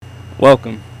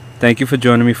Welcome. Thank you for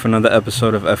joining me for another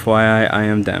episode of FYI, I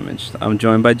Am Damaged. I'm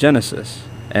joined by Gennesys,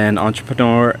 an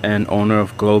entrepreneur and owner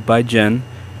of Glo by Genn.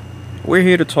 We're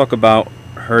here to talk about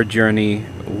her journey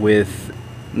with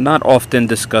not often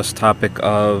discussed topic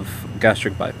of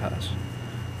gastric bypass.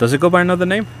 Does it go by another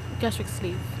name? Gastric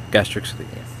sleeve. Gastric sleeve.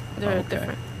 Yes, they're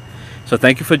different. So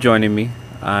thank you for joining me.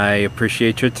 I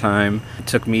appreciate your time. It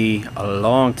took me a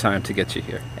long time to get you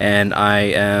here, and I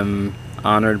am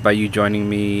honored by you joining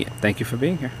me. Thank you for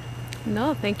being here.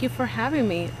 No, thank you for having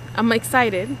me. I'm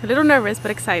excited, a little nervous, but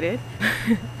excited.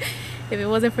 If it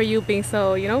wasn't for you being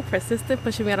so, persistent,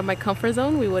 pushing me out of my comfort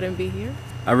zone, we wouldn't be here.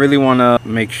 I really want to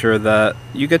make sure that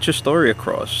you get your story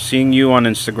across. Seeing you on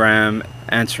Instagram,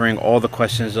 answering all the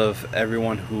questions of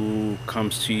everyone who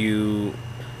comes to you,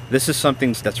 this is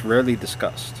something that's rarely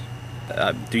discussed.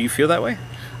 Do you feel that way?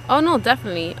 Oh, no,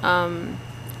 definitely.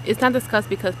 It's not discussed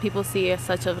because people see it as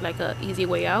such of like a easy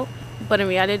way out. But in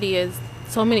reality is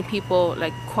so many people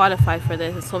like qualify for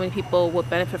this and so many people would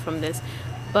benefit from this.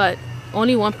 But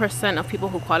only 1% of people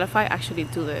who qualify actually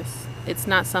do this. It's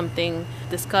not something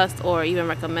discussed or even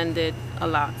recommended a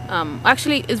lot.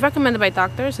 Actually, it's recommended by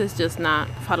doctors. It's just not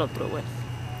followed through with.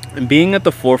 And being at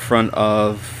the forefront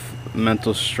of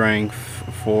mental strength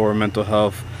for mental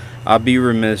health, I'll be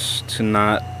remiss to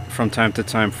not, from time to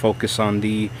time, focus on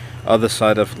the other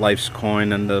side of life's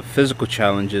coin and the physical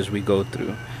challenges we go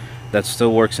through that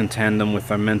still works in tandem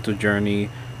with our mental journey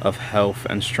of health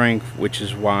and strength, which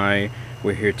is why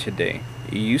we're here today.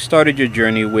 You started your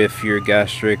journey with your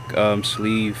gastric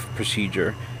sleeve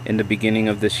procedure in the beginning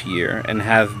of this year and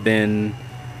have been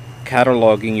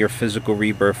cataloging your physical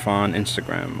rebirth on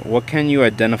Instagram. What can you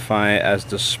identify as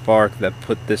the spark that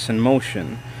put this in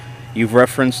motion? You've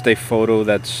referenced a photo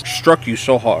that struck you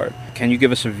so hard. Can you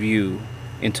give us a view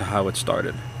into how it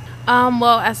started?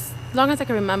 Well, as long as I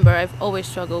can remember, I've always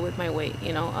struggled with my weight.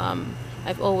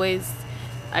 I've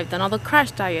done all the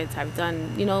crash diets. I've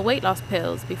done, weight loss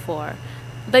pills before.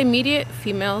 The immediate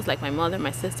females, like my mother, my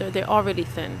sister, they're all really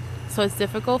thin. So it's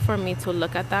difficult for me to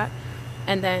look at that.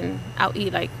 And then I'll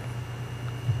eat like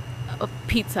a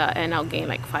pizza and I'll gain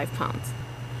like 5 pounds.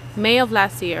 May of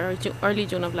last year, early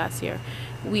June of last year,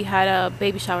 we had a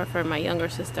baby shower for my younger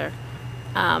sister.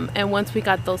 And once we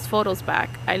got those photos back,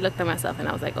 I looked at myself and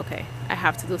I was like, okay, I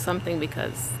have to do something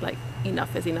because like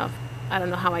enough is enough. I don't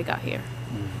know how I got here.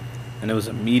 And it was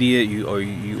immediate.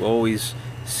 You always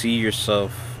see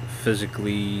yourself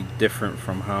physically different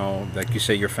from how, like you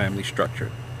say, your family's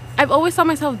structured. I've always saw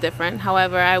myself different.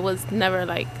 However, I was never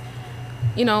like,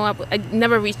 I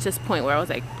never reached this point where I was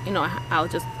like,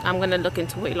 I'm going to look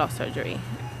into weight loss surgery.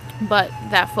 But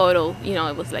that photo,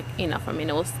 it was like enough for me. And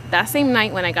it was that same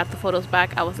night when I got the photos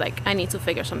back, I was like, I need to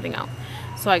figure something out.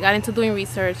 So I got into doing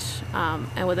research,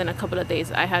 and within a couple of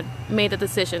days, I had made a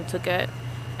decision to get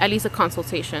at least a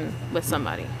consultation with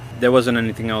somebody. There wasn't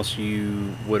anything else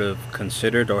you would have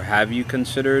considered, or have you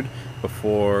considered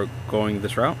before going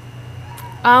this route?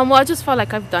 Well, I just felt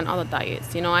like I've done all the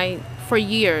diets. For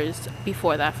years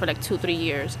before that, for like 2-3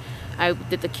 years, I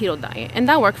did the keto diet, and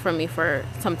that worked for me for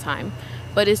some time.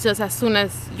 But it's just as soon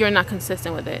as you're not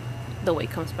consistent with it, the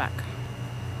weight comes back.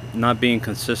 Not being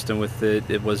consistent with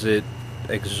it, was it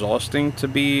exhausting to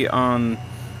be on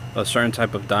a certain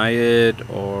type of diet?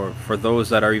 Or for those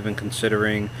that are even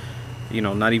considering,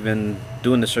 not even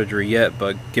doing the surgery yet,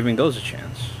 but giving those a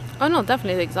chance? Oh, no,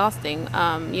 definitely exhausting.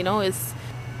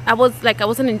 I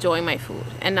wasn't enjoying my food.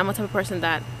 And I'm a type of person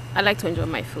that I like to enjoy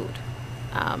my food.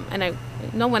 And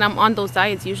when I'm on those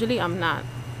diets, usually I'm not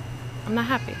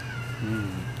happy.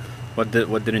 What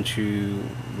didn't you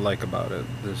like about it?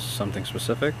 Is something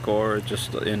specific, or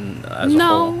just as a whole?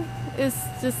 No, it's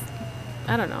just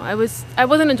I don't know. I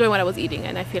wasn't enjoying what I was eating,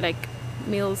 and I feel like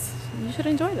meals, you should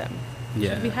enjoy them. You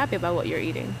should be happy about what you're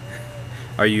eating.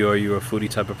 Are you a foodie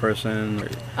type of person?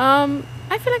 I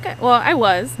feel like I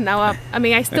was. Now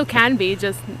I still can be,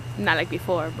 just not like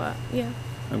before. But yeah.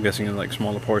 I'm guessing in like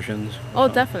smaller portions. Oh,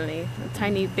 definitely,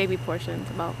 tiny baby portions,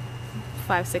 about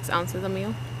 5-6 ounces a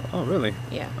meal. Oh, really?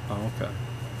 Yeah. Oh, okay.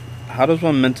 How does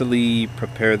one mentally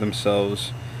prepare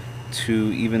themselves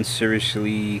to even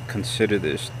seriously consider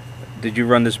this? Did you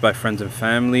run this by friends and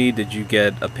family? Did you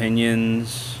get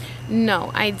opinions?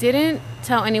 No, I didn't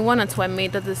tell anyone until I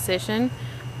made the decision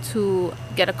to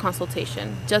get a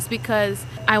consultation, just because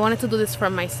I wanted to do this for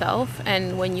myself.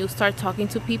 And when you start talking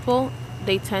to people,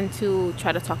 they tend to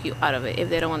try to talk you out of it if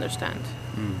they don't understand.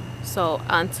 So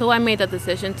until I made the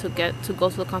decision to go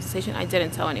to the consultation, I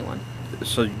didn't tell anyone.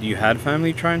 So you had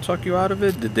family try and talk you out of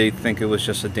it? Did they think it was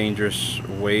just a dangerous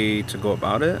way to go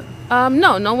about it?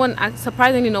 No one.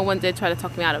 Surprisingly, no one did try to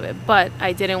talk me out of it. But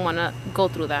I didn't want to go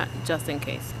through that just in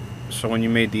case. So when you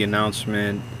made the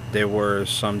announcement, there were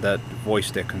some that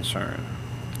voiced their concern.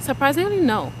 Surprisingly,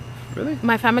 no. Really?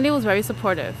 My family was very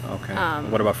supportive. Okay.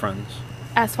 What about friends?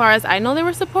 As far as I know, they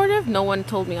were supportive. No one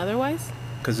told me otherwise.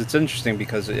 Because it's interesting,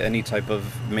 because any type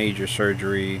of major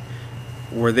surgery,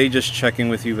 were they just checking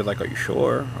with you, but like, are you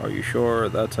sure? Are you sure?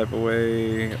 That type of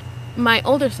way? My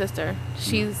older sister,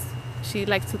 she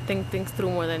likes to think things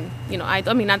through more than,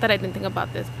 I mean, not that I didn't think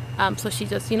about this. So she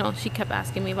just, she kept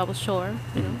asking me if I was sure,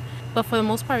 you know. But for the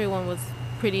most part, everyone was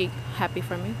pretty happy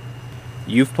for me.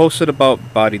 You've posted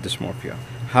about body dysmorphia.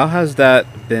 How has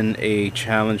that been a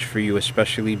challenge for you,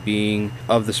 especially being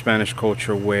of the Spanish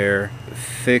culture where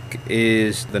thick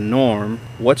is the norm?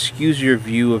 What skews your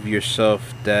view of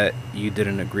yourself that you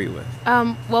didn't agree with?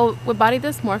 Well, with body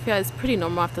dysmorphia, it's pretty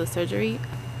normal after the surgery.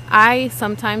 I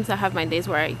have my days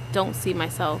where I don't see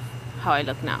myself how I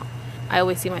look now. I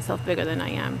always see myself bigger than I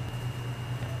am.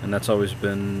 And that's always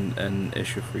been an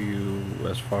issue for you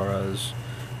as far as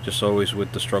just always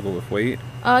with the struggle with weight?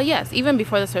 Yes, even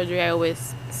before the surgery, I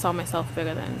always saw myself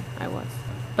bigger than I was.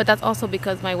 But that's also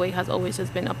because my weight has always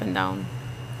just been up and down.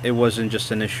 It wasn't just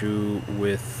an issue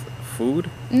with food?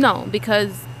 No,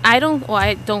 because I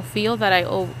don't feel that I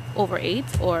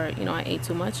overate or, I ate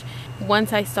too much.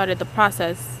 Once I started the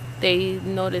process, they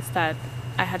noticed that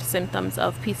I had symptoms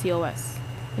of PCOS.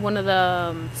 One of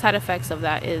the side effects of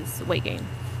that is weight gain.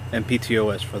 And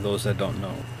PCOS, for those that don't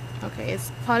know. Okay,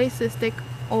 it's polycystic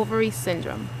ovary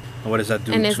syndrome. And what does that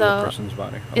do And to a person's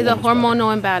body? It's a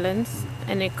hormonal imbalance,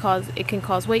 and it can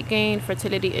cause weight gain,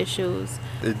 fertility issues.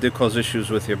 It did cause issues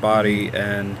with your body.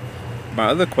 And my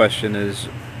other question is,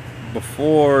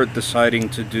 before deciding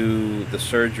to do the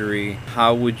surgery,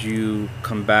 how would you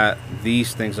combat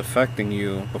these things affecting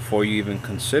you before you even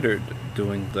considered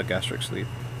doing the gastric sleeve?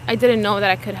 I didn't know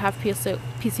that I could have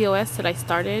PCOS till I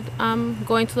started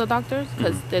going to the doctors,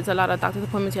 because there's a lot of doctor's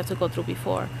appointments you have to go through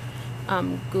before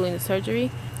doing the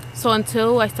surgery. So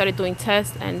until I started doing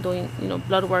tests and doing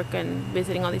blood work and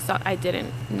visiting all these doctors, I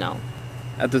didn't know.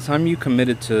 At the time you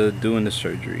committed to doing the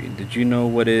surgery, did you know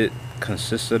what it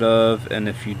consisted of? And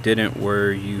if you didn't,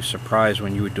 were you surprised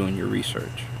when you were doing your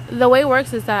research? The way it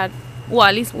works is that, well,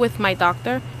 at least with my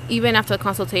doctor, even after the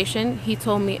consultation, he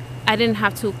told me I didn't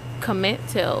have to commit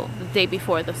till the day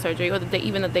before the surgery, or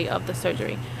even the day of the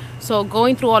surgery. So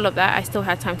going through all of that, I still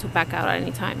had time to back out at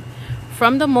any time.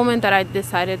 From the moment that I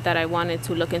decided that I wanted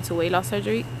to look into weight loss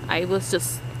surgery, I was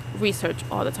just research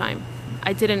all the time.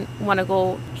 I didn't want to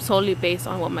go solely based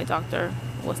on what my doctor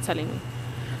was telling me.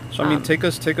 So I mean, take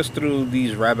us through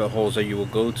these rabbit holes that you will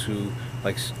go to,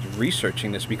 like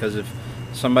researching this, because if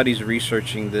somebody's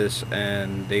researching this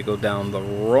and they go down the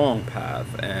wrong path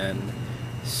and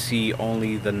see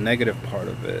only the negative part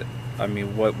of it, I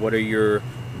mean, what are your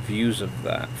views of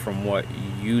that from what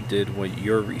you did with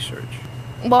your research?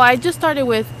 Well, I just started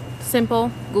with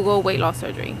simple Google weight loss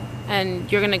surgery, and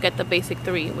you're gonna get the basic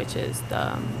three, which is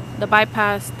the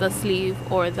bypass, the sleeve,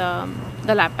 or the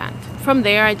lap band. From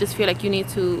there, I just feel like you need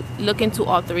to look into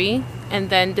all three and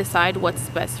then decide what's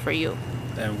best for you.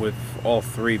 And with all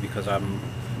three, because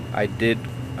I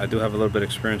do have a little bit of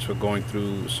experience with going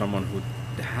through someone who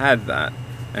had that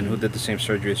and who did the same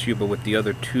surgery as you, but with the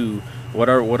other two, what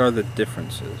are the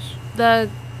differences? The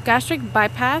gastric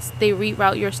bypass, they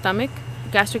reroute your stomach.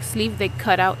 Gastric sleeve, they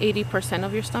cut out 80%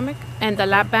 of your stomach. And the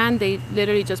lap band, they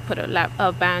literally just put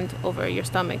a band over your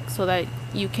stomach so that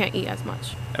you can't eat as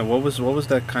much. And what was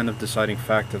that kind of deciding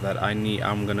factor that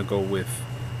I'm gonna go with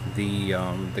the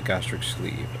gastric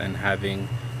sleeve and having,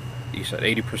 you said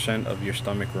 80% of your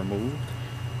stomach removed?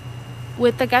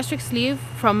 With the gastric sleeve,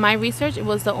 from my research, it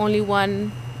was the only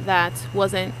one that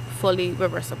wasn't fully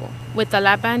reversible. With the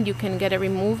lap band, you can get it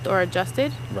removed or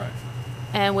adjusted. Right.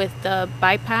 And with the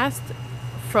bypass,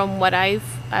 from what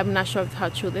I'm not sure how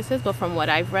true this is, but from what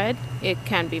I've read, it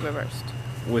can be reversed.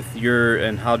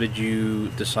 And how did you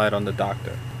decide on the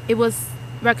doctor? It was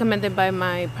recommended by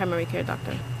my primary care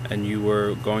doctor. And you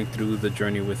were going through the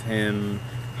journey with him.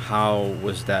 How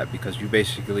was that? Because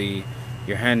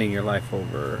you're handing your life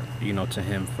over, to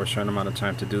him for a certain amount of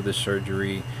time to do this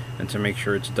surgery and to make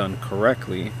sure it's done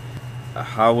correctly.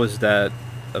 How was that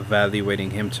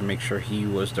evaluating him to make sure he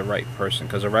was the right person?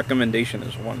 Because a recommendation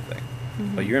is one thing,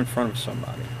 but you're in front of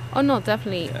somebody. Oh no,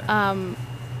 definitely. Yeah.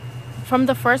 From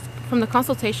the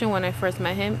consultation when I first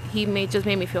met him, he just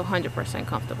made me feel 100%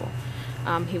 comfortable.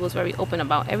 He was very open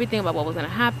about everything, about what was going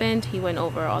to happen. He went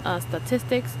over all the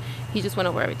statistics. He just went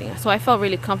over everything. So I felt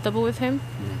really comfortable with him.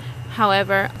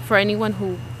 However, for anyone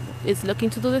who is looking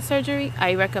to do this surgery,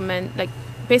 I recommend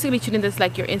basically treating this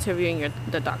like you're interviewing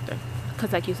the doctor.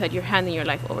 Because like you said, you're handing your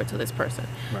life over to this person.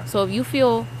 Right. So if you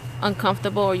feel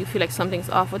uncomfortable or you feel like something's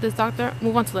off with this doctor,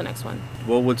 move on to the next one.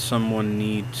 What would someone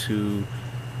need to,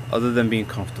 other than being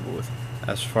comfortable with,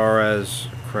 as far as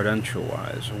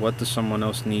credential-wise, what does someone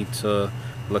else need to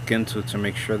look into to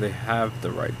make sure they have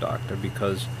the right doctor?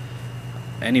 Because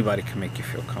anybody can make you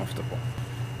feel comfortable.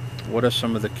 What are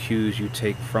some of the cues you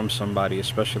take from somebody,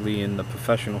 especially in the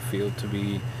professional field, to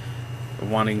be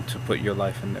wanting to put your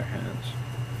life in their hands?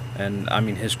 And I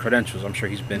mean, his credentials, I'm sure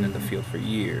he's been in the field for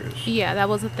years. Yeah, that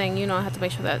was the thing. I had to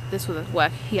make sure that this was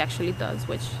what he actually does,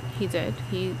 which he did.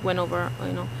 He went over,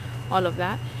 all of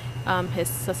that. His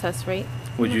success rate.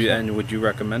 Would you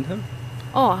recommend him?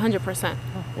 Oh, 100%.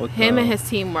 Him and his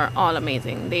team were all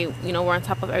amazing. They, were on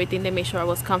top of everything. They made sure I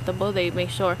was comfortable. They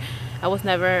made sure I was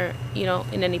never,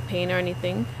 in any pain or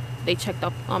anything. They checked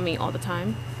up on me all the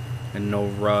time. And no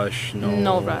rush,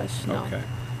 no rush, no. Okay.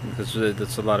 Because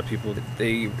that's a lot of people.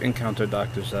 They encounter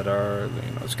doctors that are,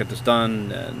 let's get this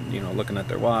done, and looking at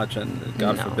their watch, and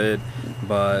God forbid.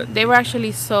 But they were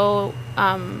actually so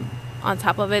on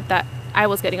top of it that I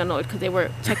was getting annoyed because they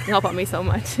were checking up on me so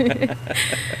much.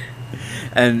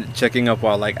 And checking up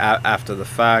while after the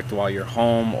fact, while you're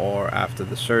home, or after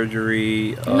the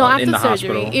surgery. No, after in the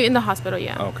surgery, hospital? in the hospital,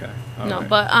 yeah. Okay. No,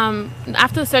 but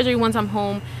after the surgery, once I'm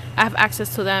home, I have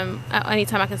access to them.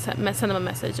 Anytime I can send them a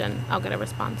message and I'll get a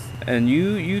response. And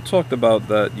you talked about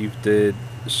that you did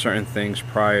certain things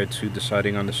prior to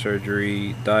deciding on the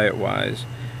surgery, diet-wise.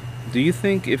 Do you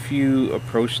think if you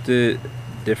approached it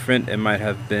different, it might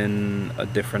have been a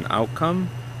different outcome?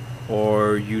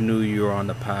 Or you knew you were on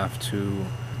the path to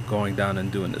going down and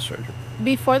doing the surgery?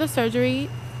 Before the surgery,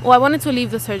 I wanted to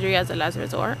leave the surgery as a last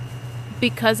resort.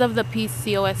 Because of the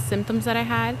PCOS symptoms that I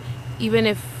had, even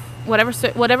if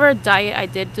whatever diet I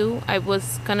did do, I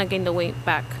was gonna gain the weight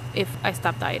back if I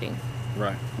stopped dieting.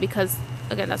 Right. Because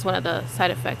again, that's one of the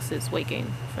side effects is weight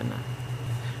gain from that.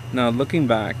 Now, looking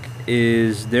back,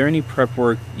 is there any prep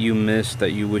work you missed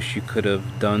that you wish you could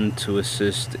have done to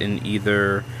assist in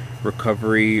either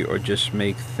recovery or just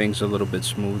make things a little bit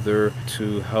smoother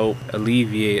to help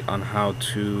alleviate on how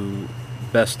to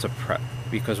best to prep?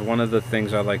 Because one of the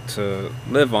things I like to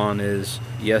live on is,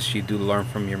 yes, you do learn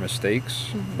from your mistakes,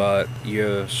 but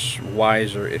you're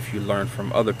wiser if you learn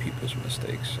from other people's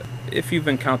mistakes. If you've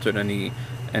encountered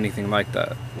anything like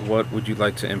that, what would you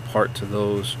like to impart to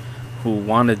those who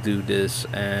want to do this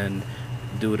and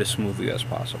do it as smoothly as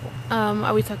possible?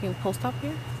 Are we talking post-op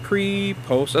here?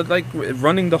 Post, like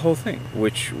running the whole thing,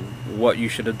 what you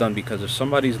should have done, because if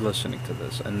somebody's listening to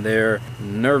this and they're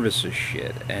nervous as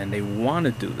shit and they want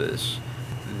to do this,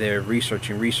 they're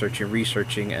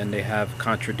researching, and they have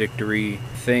contradictory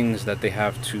things that they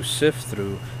have to sift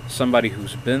through. Somebody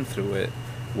who's been through it,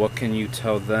 what can you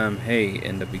tell them? Hey,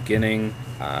 in the beginning,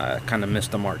 I kind of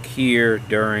missed the mark here,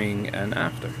 during, and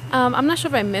after. I'm not sure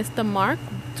if I missed the mark.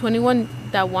 To anyone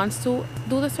that wants to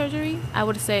do the surgery, I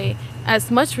would say as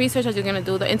much research as you're going to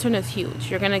do. The internet is huge.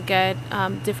 You're going to get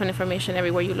different information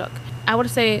everywhere you look. I would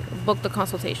say book the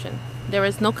consultation. There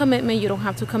is no commitment. You don't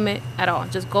have to commit at all.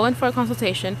 Just go in for a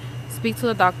consultation, speak to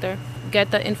the doctor,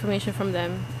 get the information from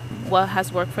them, what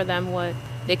has worked for them, what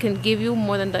they can give you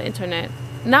more than the internet.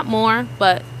 Not more,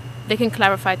 but they can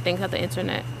clarify things that the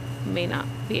internet may not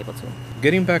be able to.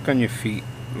 Getting back on your feet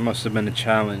must have been a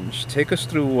challenge. Take us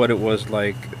through what it was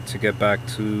like to get back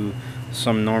to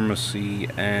some normalcy,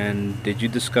 and did you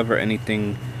discover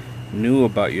anything new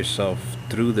about yourself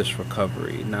through this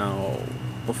recovery? Now,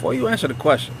 before you answer the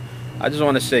question, I just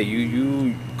want to say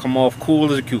you come off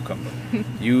cool as a cucumber.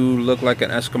 You look like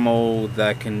an Eskimo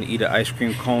that can eat an ice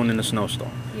cream cone in a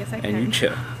snowstorm. Yes, I and can. You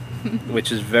chill,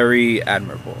 which is very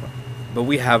admirable. But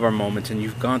we have our moments, and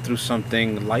you've gone through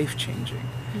something life-changing.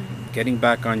 Getting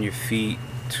back on your feet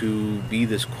to be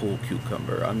this cool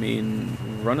cucumber. I mean,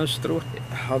 run us through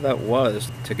how that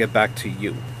was to get back to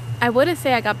you. I wouldn't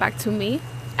say I got back to me.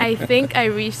 I think I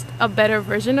reached a better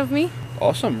version of me.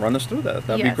 Awesome. Run us through that.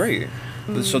 That'd Yes. be great.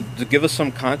 So to give us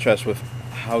some contrast with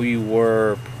how you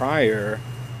were prior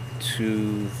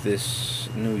to this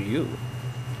new you.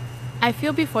 I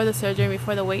feel before the surgery,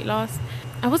 before the weight loss,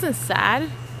 I wasn't sad,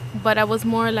 but I was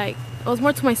more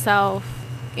to myself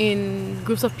in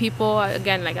groups of people.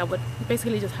 Again, I would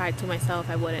basically just hide to myself.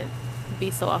 I wouldn't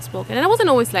be so outspoken. And I wasn't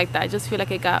always like that. I just feel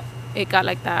like it got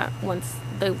like that once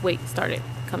the weight started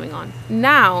coming on.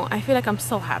 Now, I feel like I'm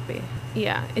so happy.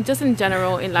 Yeah, and just in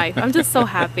general in life, I'm just so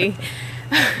happy.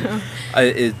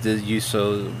 Did you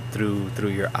so through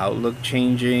your outlook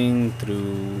changing,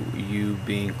 through you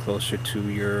being closer to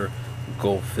your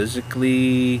goal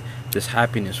physically, this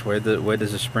happiness, where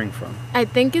does it spring from? I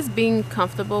think it's being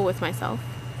comfortable with myself,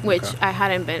 which Okay. I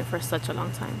hadn't been for such a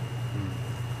long time.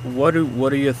 What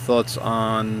are your thoughts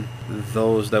on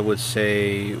those that would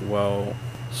say, well,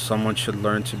 someone should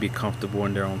learn to be comfortable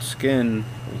in their own skin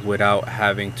without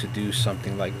having to do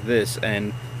something like this?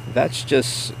 And that's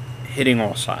just hitting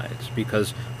all sides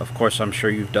because, of course, I'm sure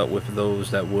you've dealt with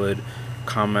those that would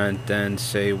comment and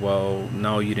say, well,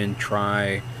 no, you didn't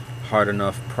try hard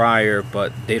enough prior,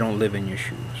 but they don't live in your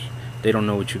shoes. They don't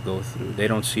know what you go through. They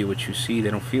don't see what you see. They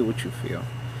don't feel what you feel.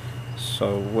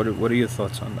 So what are your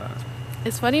thoughts on that?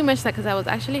 It's funny you mention that because I was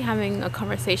actually having a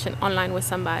conversation online with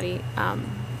somebody.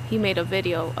 He made a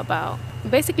video about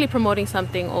basically promoting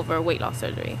something over weight loss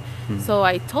surgery. So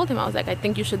I told him, I was like, I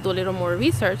think you should do a little more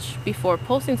research before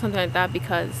posting something like that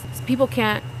because people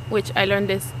can't, which I learned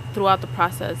this throughout the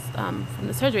process from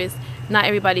the surgeries, not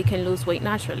everybody can lose weight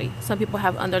naturally. Some people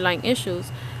have underlying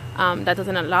issues that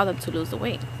doesn't allow them to lose the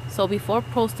weight. So before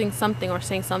posting something or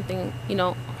saying something,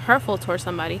 hurtful towards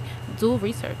somebody, do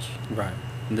research. Right.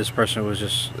 This person was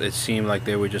just, it seemed like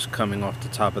they were just coming off the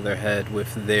top of their head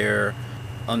with their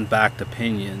unbacked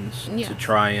opinions to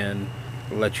try and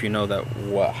let you know that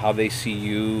how they see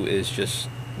you is just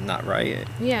not right.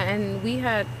 Yeah, and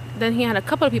then he had a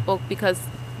couple of people because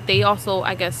they also,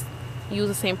 I guess, use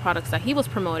the same products that he was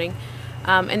promoting.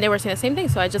 And they were saying the same thing.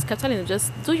 So I just kept telling them,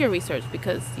 just do your research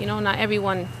because, not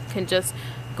everyone can just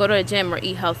go to a gym or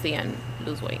eat healthy and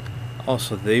lose weight.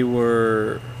 Also,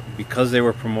 because they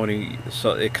were promoting,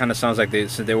 so it kind of sounds like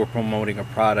they were promoting a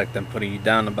product and putting you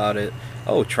down about it.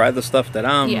 Oh, try the stuff that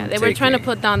I'm they were trying to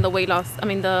put down the weight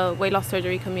loss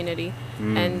surgery community,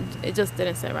 and it just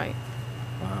didn't sit right.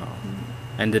 Wow.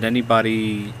 And did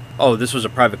anybody... Oh, this was a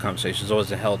private conversation, so it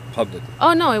wasn't held publicly.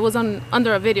 Oh no, it was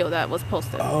under a video that was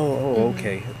posted. Oh,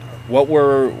 okay. What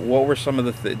were some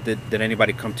of the did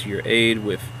anybody come to your aid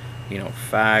with,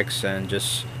 facts and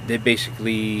just they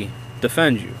basically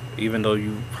defend you, even though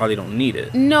you probably don't need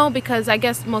it? No, because I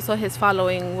guess most of his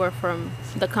following were from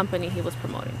the company he was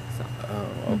promoting. So.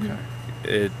 Oh, okay.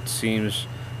 It seems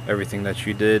everything that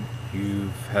you did,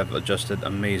 you have adjusted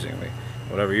amazingly.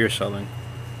 Whatever you're selling.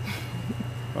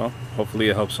 Well, hopefully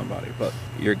it helps somebody, but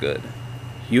you're good.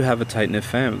 You have a tight-knit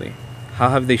family. How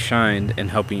have they shined in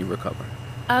helping you recover?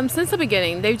 Since the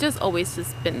beginning, they've just always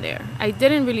just been there. I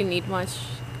didn't really need much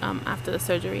after the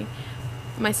surgery.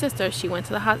 My sister, she went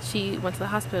to the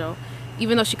hospital,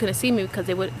 even though she couldn't see me because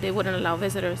they wouldn't allow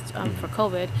visitors for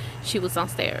COVID. She was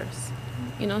downstairs.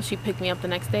 She picked me up the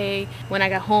next day. When I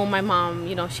got home, my mom,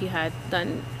 she had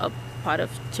done a pot of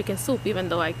chicken soup, even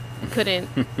though I couldn't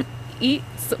eat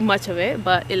much of it,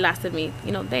 but it lasted me,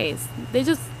 days. They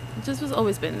just was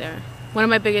always been there. One of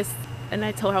my biggest, and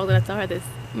I told her I was gonna tell her this,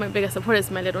 my biggest supporter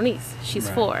is my little niece. She's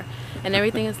 4, and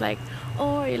everything is like,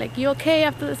 oh, are you okay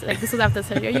after this? Like, this was after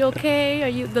surgery. Are you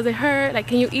okay? Does it hurt? Like,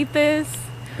 can you eat this?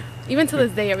 Even to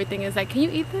this day, everything is like, can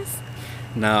you eat this?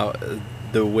 Now,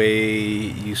 the way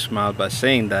you smiled by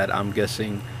saying that, I'm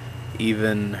guessing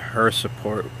even her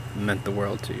support meant the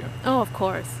world to you. Oh, of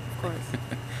course.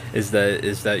 Is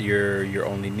that your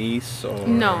only niece, or?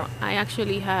 No, I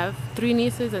actually have 3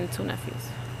 nieces and 2 nephews.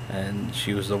 And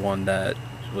she was the one that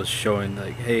was showing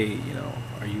like, hey,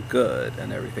 are you good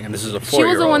and everything. And this is a 4-year-old. She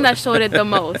was the one that showed it the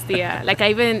most. Yeah, like I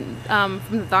even from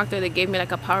the doctor, they gave me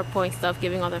like a PowerPoint stuff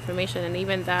giving all the information, and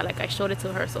even that, like I showed it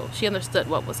to her, so she understood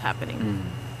what was happening.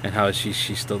 And how is she?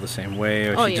 She's still the same way,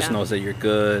 or she just knows that you're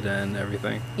good and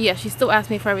everything? Yeah, she still asks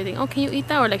me for everything. Oh, can you eat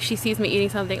that? Or like she sees me eating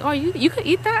something. Oh, you could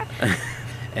eat that?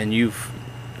 And you've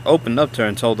opened up to her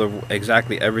and told her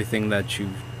exactly everything that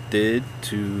you did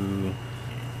to...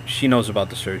 She knows about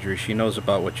the surgery. She knows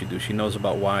about what you do. She knows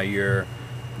about why you're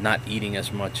not eating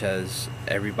as much as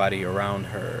everybody around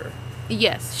her.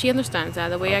 Yes, she understands that.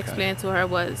 The way I explained it to her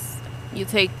was, you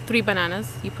take 3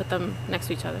 bananas, you put them next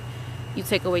to each other. You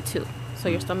take away 2. So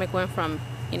your stomach went from,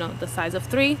 the size of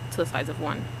 3 to the size of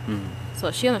 1.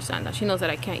 So she understands that. She knows that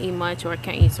I can't eat much or I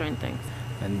can't eat certain things.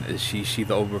 And is she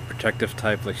the overprotective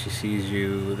type? Like she sees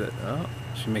you,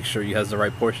 she makes sure you has the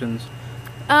right portions?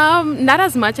 Not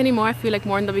as much anymore. I feel like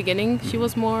more in the beginning. She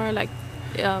was more like,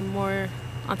 more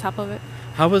on top of it.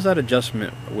 How was that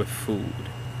adjustment with food?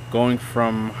 Going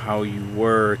from how you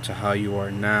were to how you are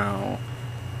now,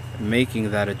 making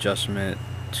that adjustment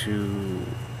to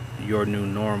your new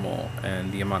normal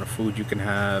and the amount of food you can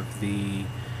have, the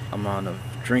amount of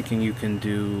drinking you can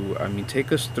do. I mean,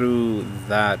 take us through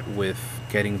that with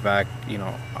getting back,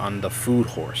 on the food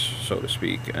horse, so to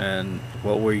speak, and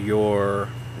what were your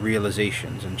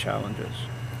realizations and challenges?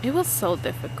 It was so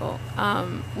difficult.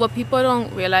 What people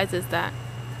don't realize is that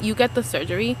you get the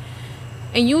surgery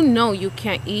and you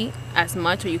can't eat as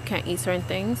much or you can't eat certain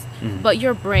things, but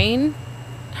your brain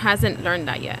hasn't learned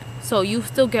that yet. So you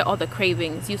still get all the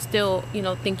cravings. You still,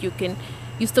 think you can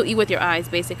you still eat with your eyes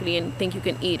basically and think you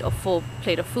can eat a full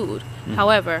plate of food.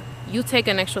 However, you take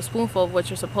an extra spoonful of what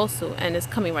you're supposed to and it's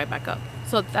coming right back up.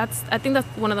 So I think that's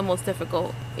one of the most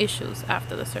difficult issues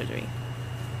after the surgery.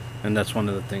 And that's one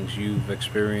of the things you've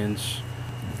experienced.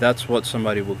 That's what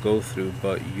somebody will go through,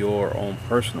 but your own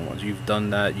personal ones. You've done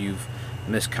that. You've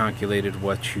miscalculated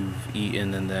what you've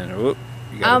eaten, and then you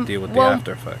got to deal with the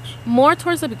after effects. More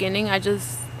towards the beginning,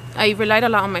 I relied a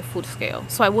lot on my food scale,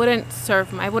 so I wouldn't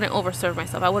overserve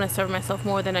myself. I wouldn't serve myself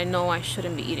more than I know I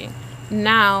shouldn't be eating.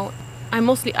 Now, I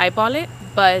mostly eyeball it,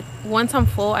 but once I'm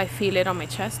full, I feel it on my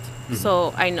chest,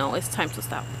 so I know it's time to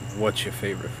stop. What's your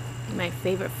favorite food? My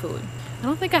favorite food. I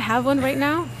don't think I have one right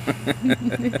now.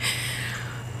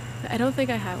 I don't think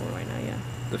I have one right now, yeah.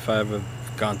 If I ever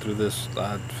gone through this,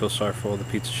 I'd feel sorry for all the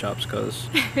pizza shops because...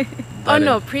 Oh,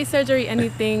 no, pre-surgery,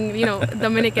 anything,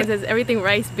 Dominican says everything,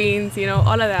 rice, beans,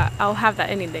 all of that. I'll have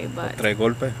that any day, but... Tres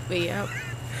golpe? Yeah.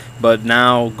 But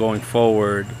now, going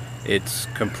forward, it's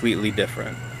completely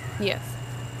different. Yes.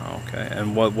 Okay.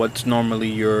 And what's normally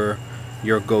your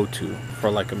go-to for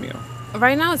like a meal?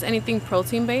 Right now it's anything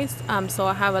protein-based. So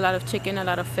I have a lot of chicken, a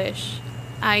lot of fish.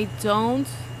 I don't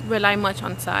rely much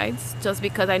on sides just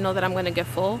because I know that I'm going to get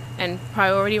full, and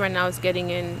priority right now is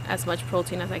getting in as much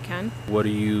protein as I can. What do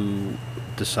you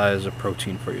decide as a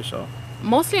protein for yourself?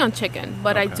 Mostly on chicken,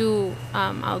 but Okay.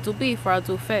 I'll do beef or I'll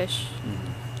do fish.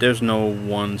 There's no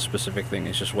one specific thing,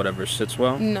 it's just whatever sits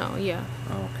well? No, yeah.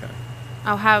 Okay.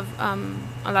 I'll have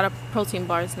a lot of protein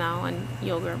bars now and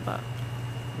yogurt, but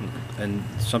And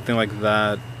something like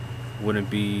that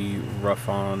wouldn't be rough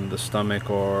on the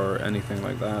stomach or anything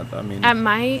like that? I mean, at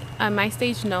my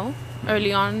stage, no.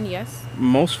 Early on, yes.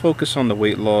 most focus on the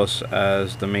weight loss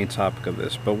as the main topic of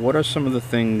this, but what are some of the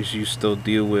things you still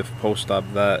deal with post-op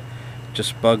that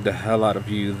just bug the hell out of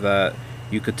you that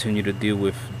you continue to deal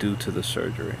with due to the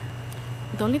surgery?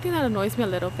 The only thing that annoys me a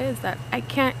little bit is that I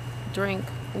can't drink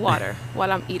water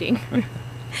while I'm eating.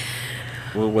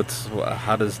 Well, what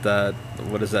does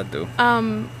that do?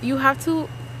 You have to,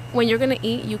 when you're gonna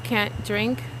eat, you can't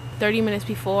drink 30 minutes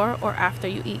before or after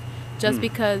you eat, just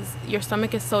because your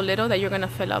stomach is so little that you're gonna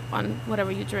fill up on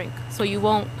whatever you drink. So you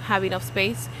won't have enough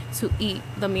space to eat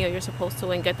the meal you're supposed to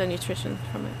and get the nutrition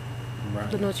from it,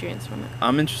 Right. the nutrients from it.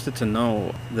 I'm interested to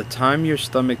know the time your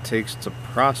stomach takes to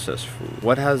process food.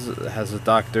 What has the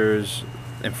doctors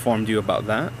informed you about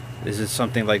that? Is it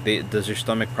something like does your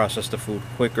stomach process the food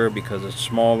quicker because it's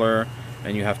smaller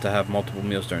and you have to have multiple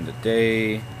meals during the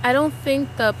day? I don't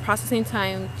think the processing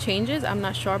time changes. I'm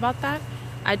not sure about that.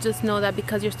 I just know that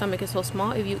because your stomach is so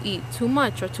small, if you eat too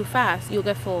much or too fast, you'll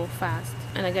get full fast.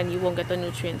 And again, you won't get the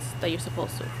nutrients that you're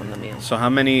supposed to from the meal. So how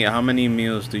many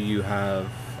meals do you have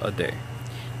a day?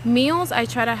 Meals, I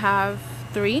try to have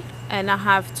 3, and I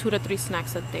have 2 to 3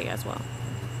 snacks a day as well.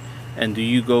 And do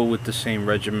you go with the same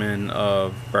regimen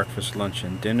of breakfast, lunch,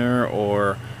 and dinner,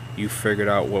 or you figured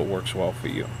out what works well for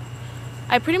you?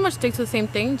 I pretty much stick to the same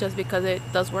thing just because it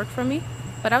does work for me.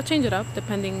 But I'll change it up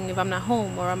depending if I'm not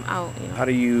home or I'm out. How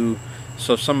do you...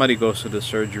 So if somebody goes to the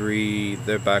surgery,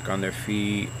 they're back on their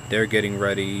feet, they're getting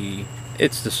ready,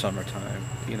 it's the summertime,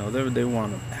 they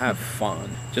want to have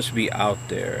fun, just be out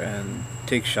there and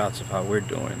take shots of how we're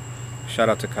doing. Shout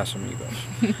out to Casamigos.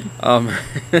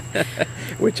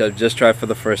 Which I've just tried for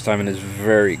the first time and is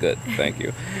very good. Thank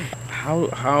you.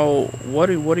 What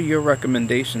are your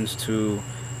recommendations to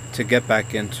get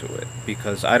back into it?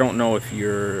 Because I don't know if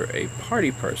you're a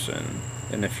party person,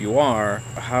 and if you are,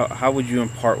 how would you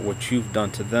impart what you've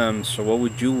done to them? So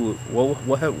what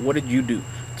did you do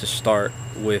to start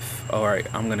with? All right,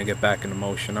 I'm gonna get back into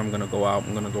motion. I'm gonna go out.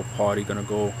 I'm gonna go party. Gonna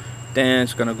go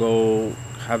dance. Gonna go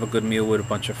have a good meal with a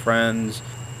bunch of friends.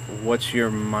 What's your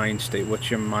mind state?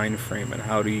 What's your mind frame, and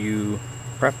how do you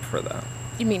prep for that?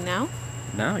 You mean now?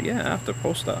 Now, yeah, after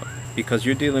post-op, because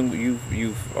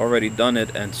you've already done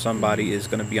it, and somebody is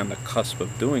going to be on the cusp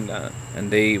of doing that,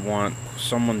 and they want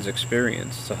someone's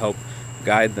experience to help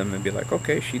guide them and be like,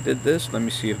 okay, she did this, let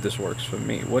me see if this works for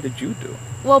me. What did you do?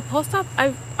 Well, post-op,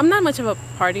 I'm not much of a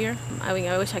partier. I mean,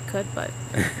 I wish I could, but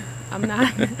I'm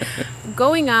not.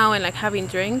 Going out and having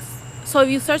drinks. So if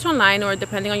you search online or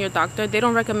depending on your doctor, they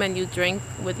don't recommend you drink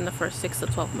within the first 6 to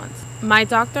 12 months. My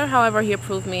doctor, however, he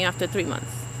approved me after 3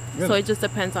 months. Really? So it just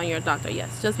depends on your doctor,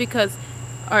 yes. Just because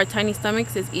our tiny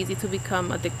stomachs is easy to become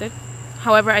addicted.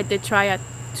 However, I did try at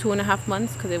 2.5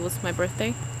 months because it was my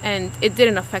birthday, and it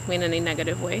didn't affect me in any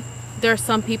negative way. There are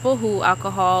some people who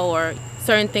alcohol or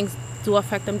certain things do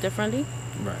affect them differently.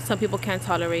 Right. Some people can't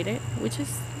tolerate it, which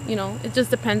is, it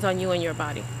just depends on you and your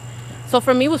body. So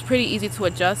for me, it was pretty easy to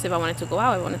adjust if I wanted to go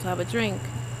out, I wanted to have a drink.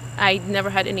 I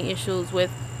never had any issues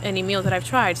with any meals that I've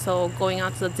tried. So going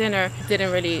out to the dinner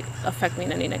didn't really affect me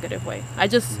in any negative way. You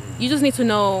just need to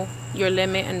know your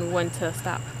limit and when to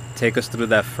stop. Take us through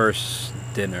that first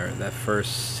dinner, that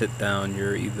first sit down.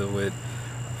 You're either with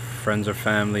friends or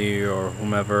family or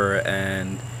whomever,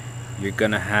 and you're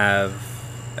gonna have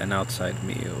an outside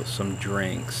meal, some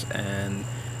drinks, and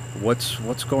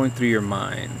what's going through your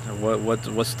mind?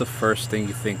 What's the first thing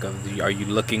you think of? Are you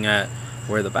looking at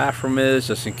where the bathroom is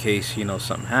just in case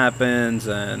something happens?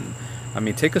 And I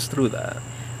mean, take us through that.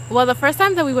 Well, the first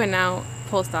time that we went out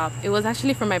post-op, it was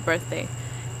actually for my birthday.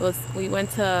 We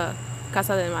went to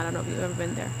Casa del Mar. I don't know if you've ever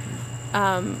been there.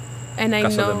 And I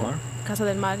Casa know del Mar? Casa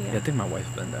del Mar, yeah. Yeah, I think my wife's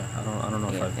been there. I don't know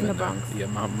if I've been in the there. Bronx. Yeah,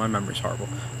 my memory's horrible,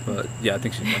 but yeah, I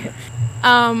think she's been there.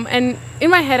 And in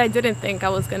my head, I didn't think I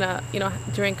was gonna,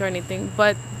 drink or anything.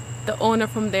 But the owner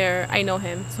from there, I know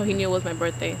him, so he knew it was my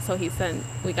birthday. So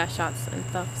we got shots and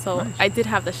stuff. So Nice. I did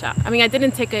have the shot. I mean, I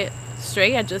didn't take it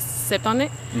straight. I just sipped on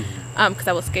it because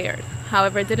I was scared.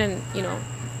 However, it didn't,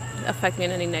 affect me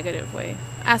in any negative way.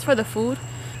 As for the food,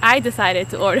 I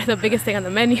decided to order the biggest thing on the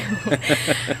menu,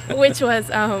 which was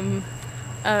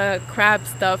a crab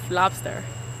stuffed lobster.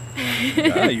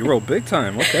 Ah, you rolled big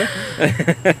time. Okay.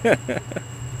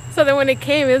 So then when it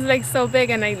came, it was like so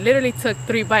big, and I literally took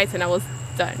 3 bites and I was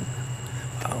done.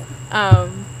 Wow.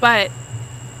 But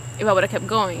if I would have kept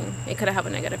going, it could have had a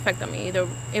negative effect on me.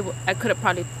 I could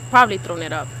have probably thrown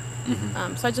it up.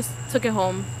 So I just took it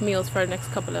home, meals for the next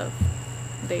couple of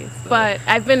days. But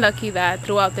I've been lucky that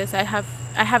throughout this, I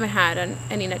haven't had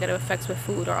any negative effects with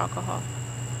food or alcohol.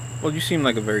 Well, you seem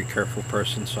like a very careful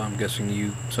person, so I'm guessing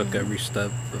you took every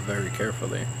step very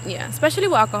carefully. Yeah, especially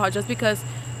with alcohol, just because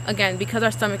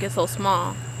our stomach is so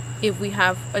small, if we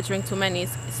have a drink too many,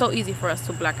 it's so easy for us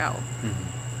to black out.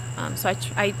 So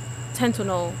I tend to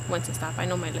know when to stop. I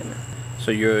know my limit.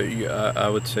 So I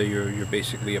would say you're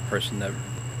basically a person that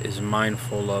is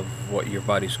mindful of what your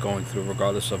body's going through,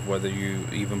 regardless of whether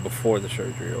even before the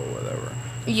surgery or whatever.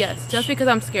 Yes, just because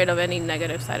I'm scared of any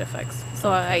negative side effects. So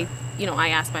I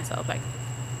ask myself, like,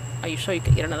 are you sure you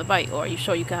could get another bite, or are you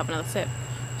sure you could have another sip?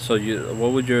 So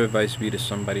what would your advice be to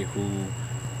somebody who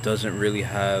doesn't really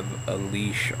have a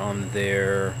leash on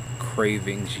their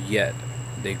cravings yet?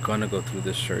 They're gonna go through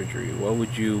this surgery. What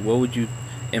would you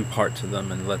impart to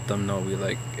them and let them know? Be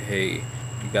like, hey,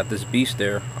 you got this beast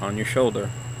there on your shoulder.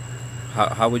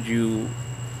 How would you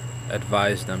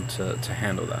advise them to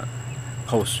handle that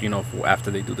post,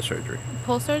 after they do the surgery?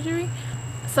 Post surgery,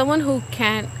 someone who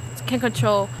can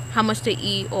control how much they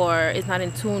eat, or is not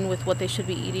in tune with what they should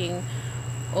be eating,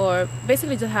 or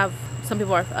basically just some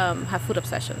people have food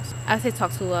obsessions. I say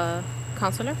talk to a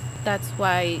counselor. That's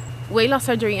why weight loss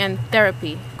surgery and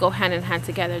therapy go hand in hand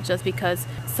together, just because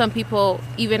some people,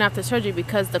 even after surgery,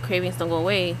 because the cravings don't go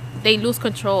away, they lose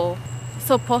control.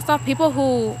 So post-op, people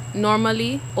who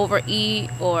normally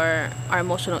overeat or are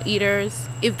emotional eaters,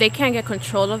 if they can't get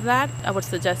control of that, I would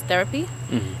suggest therapy.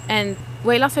 And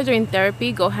weight loss surgery and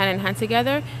therapy go hand in hand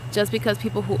together, just because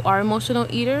people who are emotional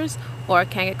eaters or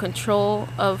can't get control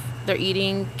of their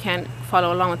eating can't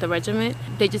follow along with the regimen.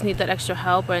 They just need that extra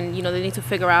help, and they need to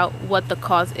figure out what the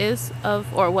cause is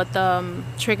of, or what the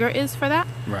trigger is for that.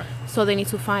 Right. So they need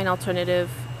to find alternative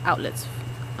outlets,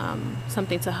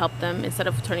 something to help them, instead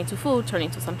of turning to food,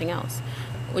 turning to something else,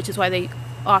 which is why they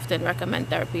often recommend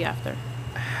therapy after.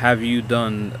 Have you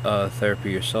done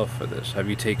therapy yourself for this? Have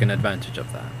you taken advantage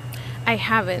of that? I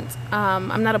haven't.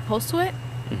 I'm not opposed to it.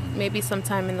 Maybe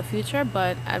sometime in the future,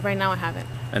 but right now I haven't.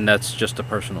 And that's just a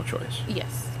personal choice?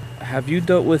 Yes. Have you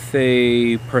dealt with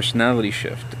a personality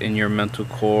shift in your mental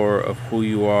core of who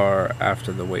you are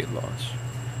after the weight loss?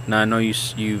 Now, I know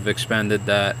you've expanded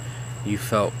that you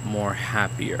felt more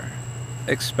happier.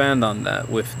 Expand on that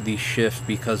with the shift,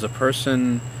 because a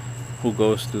person who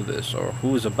goes through this, or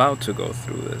who is about to go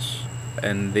through this,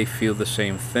 and they feel the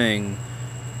same thing,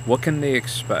 what can they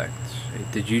expect?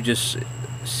 Did you just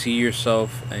see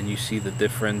yourself and you see the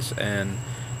difference and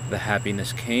the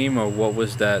happiness came, or what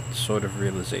was that sort of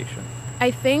realization? I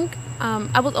think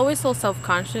I was always so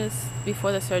self-conscious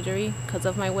before the surgery because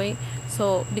of my weight.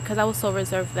 So because I was so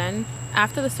reserved then,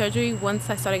 after the surgery, once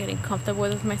I started getting comfortable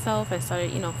with myself and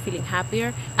started, feeling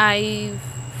happier, I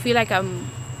feel like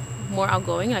I'm more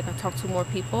outgoing. Like I talk to more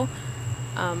people.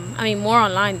 More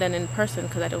online than in person,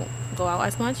 because I don't go out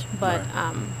as much. But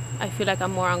Right. I feel like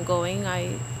I'm more outgoing.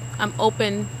 I'm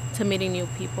open to meeting new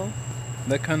people.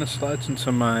 That kind of slides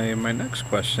into my next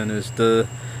question, is the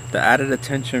added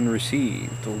attention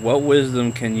received. What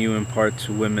wisdom can you impart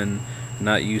to women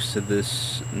not used to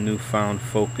this newfound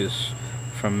focus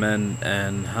from men,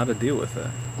 and how to deal with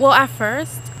it? Well, at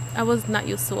first, I was not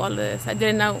used to all of this. I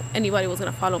didn't know anybody was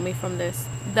gonna follow me from this.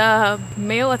 The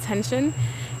male attention,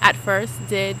 at first,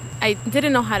 I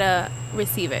didn't know how to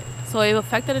receive it. So it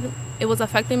was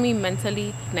affecting me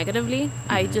mentally negatively.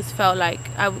 I just felt like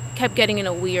I kept getting in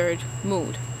a weird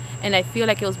mood, and I feel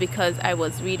like it was because I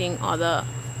was reading all the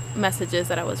messages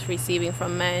that I was receiving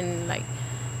from men. Like,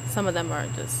 some of them are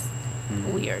just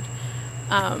weird,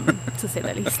 to say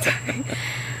the least.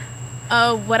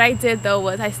 What I did though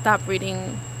was I stopped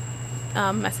reading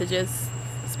messages.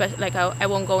 Like, I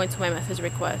won't go into my message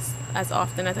requests as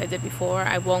often as I did before.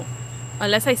 I won't,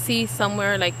 unless I see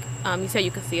somewhere, like you said,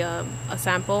 you could see a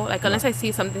sample. Like, unless I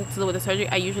see something to do with the surgery,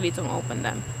 I usually don't open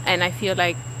them. And I feel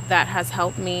like that has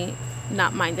helped me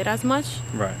not mind it as much.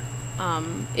 Right.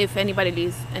 If anybody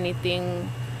leaves anything,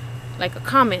 like a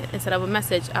comment instead of a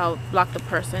message, I'll block the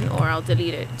person or I'll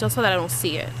delete it just so that I don't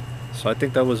see it. So I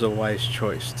think that was a wise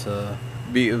choice to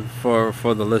be for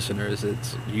the listeners.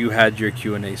 It's you had your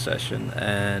Q&A session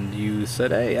and you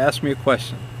said, "Hey, ask me a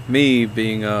question." Me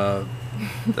being the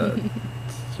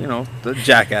the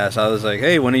jackass, I was like,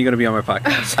 "Hey, when are you going to be on my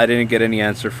podcast?" I didn't get any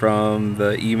answer from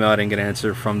the email. I didn't get an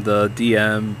answer from the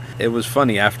DM. It was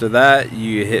funny. After that,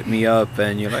 you hit me up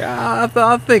and you're like,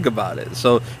 I'll think about it.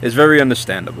 So it's very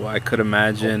understandable. I could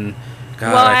imagine.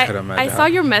 God, well, I saw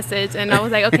your message and I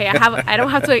was like, okay, I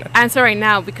don't have to answer right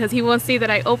now because he won't see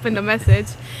that I opened the message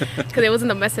because it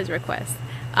wasn't a message request.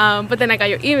 But then I got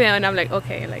your email and I'm like,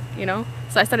 okay, like,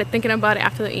 so I started thinking about it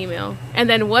after the email. And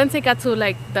then once it got to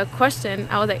like the question,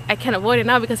 I was like, I can't avoid it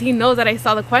now because he knows that I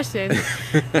saw the question,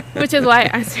 which is why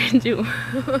I answered you.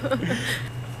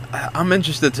 I'm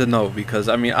interested to know because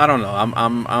I mean, I don't know.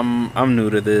 I'm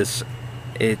new to this.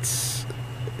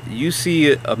 You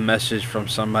see a message from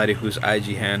somebody whose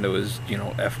IG handle is,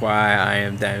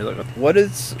 FYI-IAD. Like,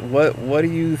 what do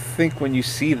you think when you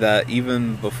see that,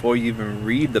 even before you even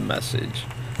read the message?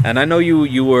 And I know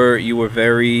you were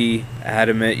very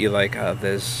adamant. You're like,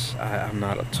 I'm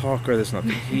not a talker. There's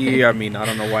nothing here. I mean, I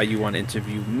don't know why you want to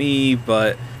interview me,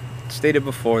 but stated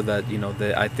before that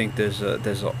I think there's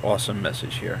an awesome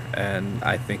message here, and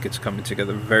I think it's coming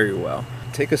together very well.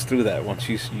 Take us through that once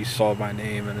you saw my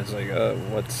name and it's like,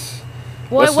 what's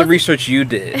the research you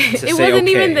did to it say wasn't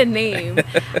okay? even the name.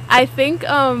 I think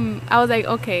I was like,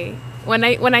 okay, when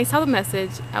I saw the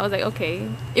message, I was like, okay,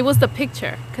 it was the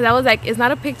picture, because I was like, it's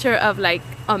not a picture of like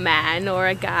a man or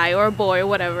a guy or a boy or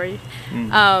whatever. So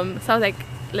I was like,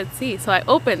 let's see. So I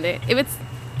opened it. If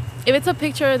it's a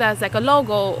picture that's like a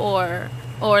logo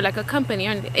or like a company,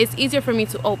 it's easier for me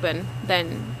to open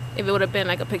than if it would have been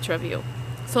like a picture of you.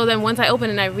 So then once I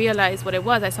opened and I realized what it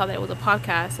was, I saw that it was a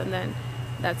podcast, and then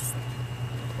that's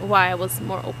why I was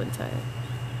more open to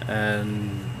it.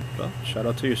 And well, shout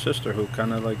out to your sister who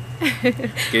kind of like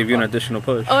gave you an additional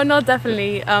push. Oh no,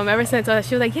 definitely. Ever since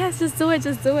she was like, yes, just do it.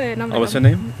 And I'm like, what's her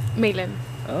name? Maylin.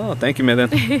 Oh, thank you,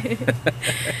 Maylin.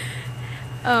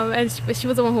 And she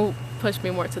was the one who pushed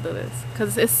me more to do this,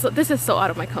 because this is so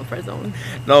out of my comfort zone.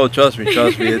 No, trust me.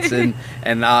 It's in,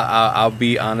 and I'll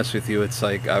be honest with you. It's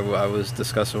like I was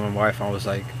discussing with my wife. And I was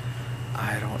like,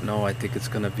 I don't know. I think it's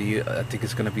gonna be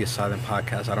a silent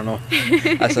podcast. I don't know.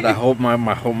 I said I hope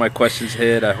my questions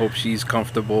hit. I hope she's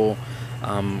comfortable.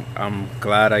 I'm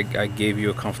glad I gave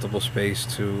you a comfortable space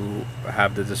to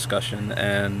have the discussion.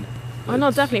 And oh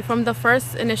no, definitely. From the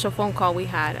first initial phone call we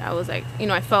had, I was like,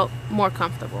 I felt more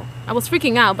comfortable. I was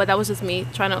freaking out, but that was just me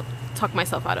trying to talk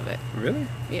myself out of it. Really?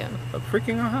 Yeah. But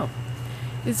freaking out how?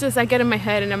 It's just I get in my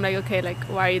head and I'm like, okay, like,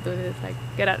 why are you doing this? Like,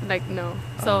 get out. Like, no.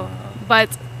 So, but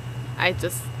I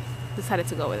just decided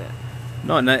to go with it.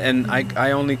 No, and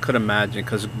I only could imagine,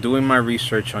 because doing my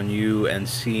research on you and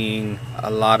seeing a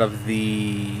lot of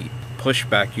the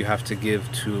pushback you have to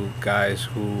give to guys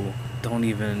who don't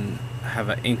even have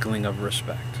an inkling of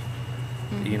respect,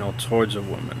 towards a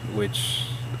woman, which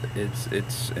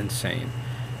it's insane.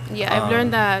 Yeah, I've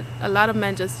learned that a lot of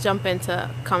men just jump into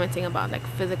commenting about like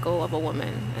physical of a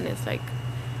woman, and it's like,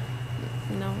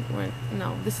 no,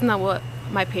 this is not what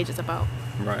my page is about.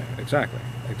 Right, exactly,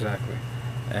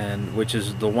 and which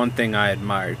is the one thing I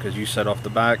admired, because you said off the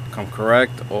bat, come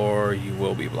correct or you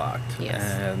will be blocked. Yes.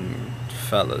 And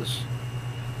fellas,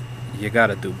 you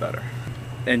gotta do better.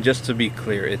 And just to be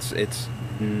clear, it's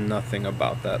nothing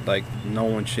about that. Like, no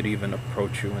one should even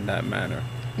approach you in that manner.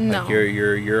 No. Like,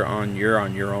 you're on your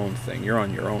own thing. You're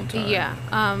on your own time. Yeah.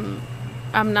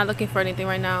 I'm not looking for anything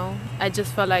right now. I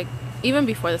just felt like, even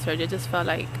before the surgery, I just felt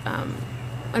like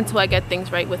until I get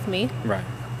things right with me, right,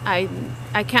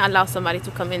 I can't allow somebody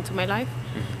to come into my life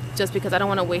just because I don't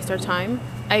want to waste their time.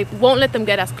 I won't let them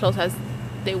get as close as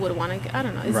they would want to get. I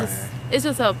don't know. It's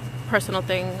just a personal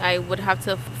thing. I would have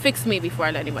to fix me before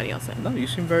I let anybody else in. No, you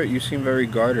seem very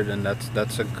guarded, and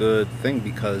that's a good thing,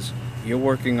 because you're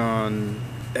working on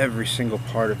every single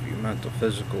part of you, mental,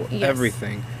 physical, Yes.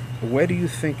 everything. Where do you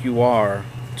think you are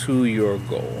to your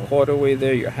goal? Quarter way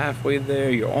there, you're halfway there,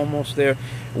 you're almost there.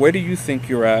 Where do you think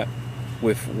you're at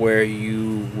with where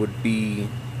you would be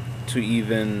to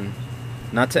even,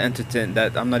 not to entertain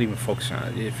that, I'm not even focusing on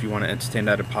it, if you want to entertain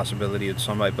that a possibility of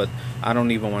somebody, but I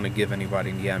don't even want to give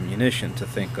anybody the ammunition to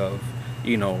think of,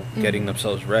 getting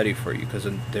themselves ready for you, because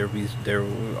there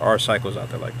are cycles out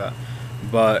there like that.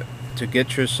 But to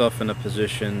get yourself in a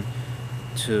position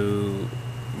to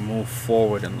move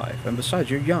forward in life, and besides,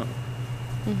 you're young.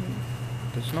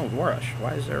 There's no rush.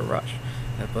 Why is there a rush?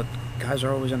 But guys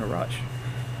are always in a rush.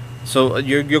 So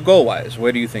your goal wise,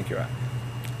 where do you think you're at?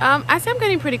 I say I'm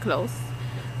getting pretty close.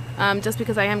 Just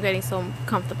because I am getting so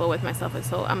comfortable with myself, and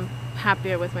so I'm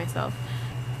happier with myself.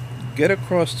 Get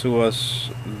across to us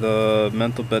the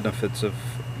mental benefits of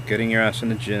getting your ass in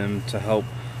the gym to help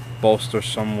bolster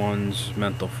someone's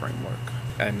mental framework.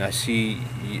 And I see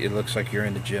it looks like you're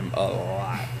in the gym a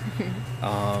lot.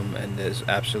 And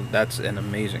that's an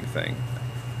amazing thing.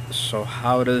 So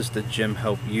how does the gym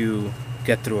help you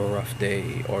get through a rough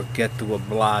day, or get through a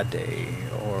blah day,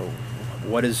 or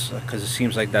what is, because it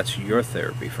seems like that's your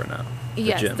therapy for now?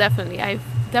 Yes, gym. definitely. I've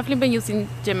definitely been using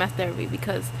gym as therapy,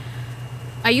 because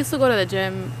I used to go to the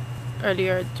gym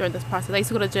earlier during this process. I used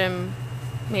to go to the gym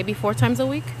maybe 4 times a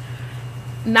week.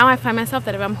 Now I find myself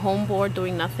that if I'm home bored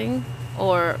doing nothing,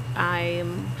 or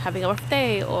I'm having a rough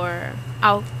day, or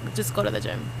I'll just go to the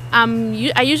gym.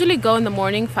 I usually go in the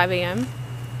morning, 5 a.m.,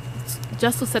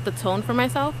 just to set the tone for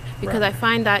myself, because Right. I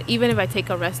find that even if I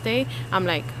take a rest day, I'm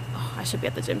like, oh, I should be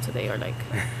at the gym today, or like,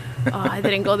 oh, I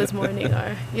didn't go this morning,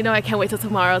 or I can't wait till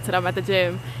tomorrow till I'm at the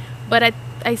gym. But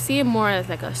I see it more as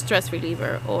like a stress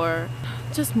reliever, or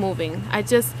just moving.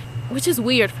 Which is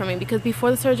weird for me, because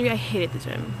before the surgery I hated the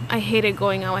gym. I hated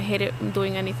going out. I hated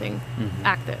doing anything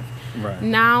active. Right.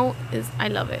 Now I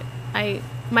love it.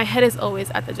 My head is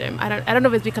always at the gym. I don't know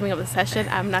if it's becoming an obsession.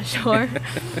 I'm not sure.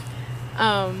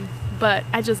 But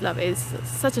I just love it. It's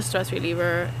such a stress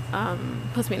reliever.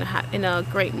 Puts me in a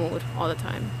great mood all the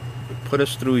time. Put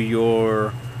us through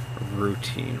your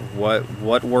routine.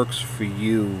 What works for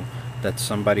you that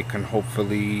somebody can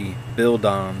hopefully build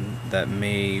on, that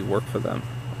may work for them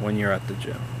when you're at the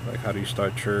gym? Like, how do you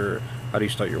start your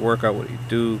workout? What do you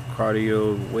do?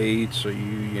 Cardio, weights, or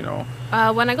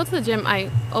When I go to the gym, I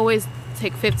always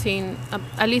take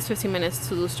at least 15 minutes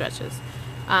to do stretches.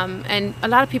 And a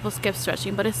lot of people skip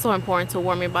stretching, but it's so important to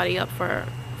warm your body up for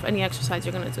any exercise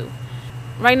you're going to do.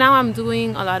 Right now, I'm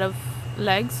doing a lot of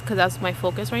legs, because that's my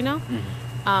focus right now.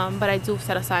 But I do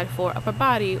set aside for upper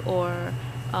body, or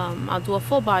I'll do a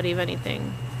full body, if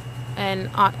anything, and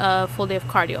a full day of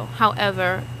cardio.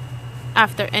 However,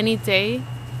 after any day,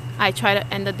 I try to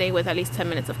end the day with at least 10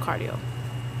 minutes of cardio.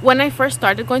 When I first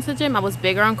started going to the gym, I was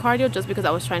bigger on cardio, just because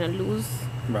I was trying to lose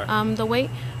the weight.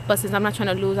 But since I'm not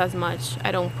trying to lose as much,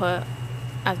 I don't put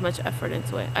as much effort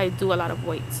into it. I do a lot of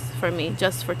weights for me,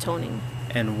 just for toning.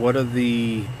 And what are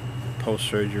the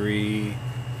post-surgery,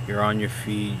 you're on your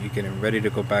feet, you're getting ready to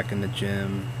go back in the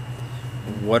gym,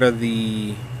 what are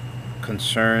the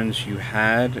concerns you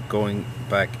had going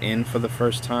back in for the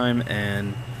first time,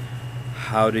 and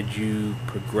how did you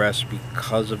progress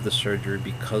because of the surgery,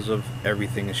 because of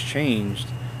everything has changed?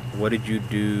 What did you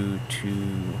do to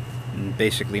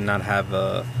basically not have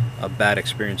a bad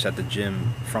experience at the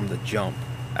gym from the jump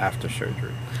after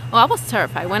surgery? Well, I was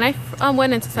terrified when I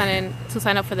went in to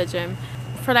sign up for the gym.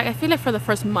 I feel like for the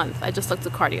first month, I just looked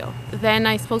at cardio. Then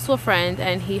I spoke to a friend,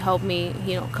 and he helped me,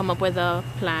 come up with a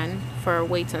plan for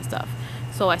weights and stuff.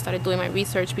 So I started doing my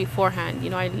research beforehand.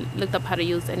 I looked up how to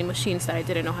use any machines that I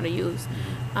didn't know how to use,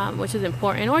 which is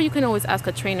important. Or you can always ask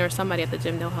a trainer or somebody at the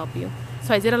gym; they'll help you.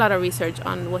 So I did a lot of research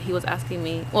on what he was asking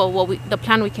me, the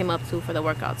plan we came up to for the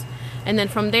workouts, and then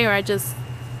from there I just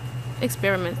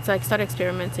experiment. So I started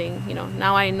experimenting.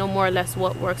 Now I know more or less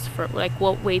what works for, like,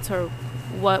 what weights or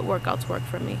what workouts work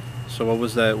for me. So what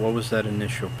was that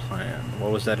initial plan?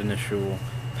 What was that initial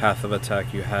path of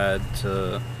attack you had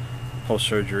to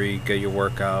post-surgery, get your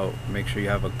workout, make sure you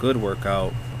have a good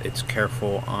workout, it's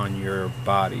careful on your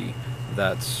body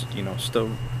that's still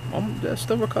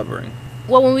recovering?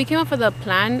 Well, when we came up with the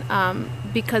plan,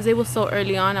 because it was so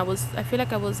early on, I feel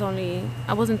like I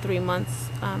wasn't 3 months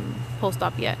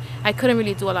post-op yet. I couldn't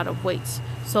really do a lot of weights.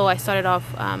 So I started off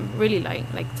really light,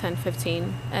 like 10,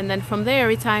 15. And then from there,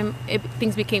 every time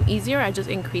things became easier, I just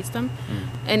increased them.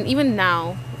 And even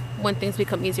now, when things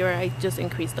become easier, I just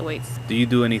increase the weights. Do you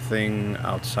do anything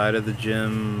outside of the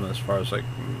gym as far as like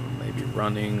maybe maybe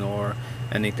running or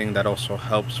anything that also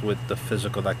helps with the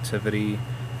physical activity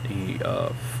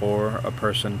for a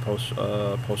person post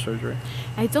surgery?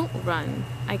 I don't run.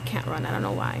 I can't run. I don't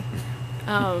know why.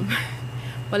 Um,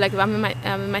 but like if I'm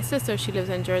with my sister, she lives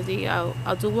in Jersey.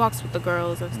 I'll do walks with the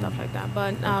girls and stuff like that.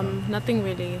 But nothing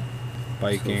really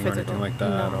Biking or physical. anything like that?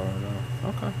 No. Or no?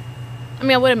 Okay. I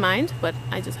mean, I wouldn't mind, but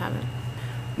I just haven't.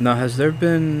 Now, has there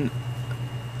been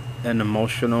an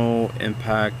emotional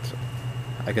impact,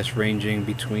 I guess, ranging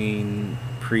between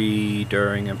pre,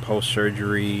 during, and post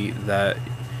surgery that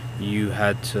you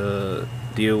had to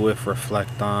deal with,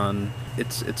 reflect on?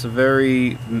 It's a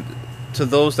very, to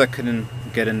those that couldn't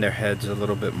get in their heads a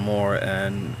little bit more,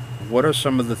 and what are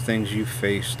some of the things you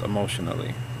faced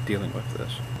emotionally dealing with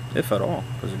this, if at all?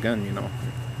 Because again,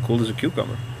 cool as a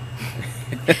cucumber.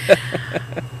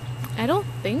 I don't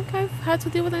think I've had to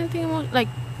deal with anything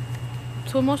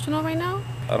too emotional right now.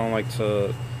 I don't like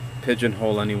to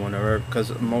pigeonhole anyone, or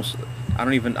because I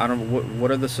don't.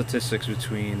 What are the statistics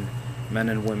between men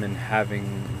and women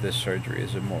having this surgery?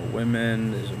 Is it more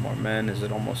women? Is it more men? Is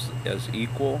it almost as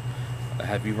equal?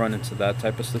 Have you run into that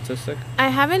type of statistic? I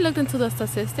haven't looked into the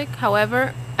statistic.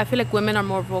 However, I feel like women are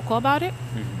more vocal about it.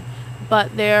 Mm-hmm.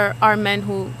 But there are men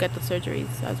who get the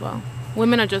surgeries as well.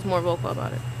 Women are just more vocal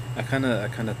about it. I kind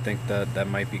of think that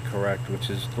might be correct, which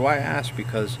is why I ask,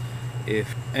 because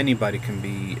if anybody can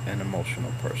be an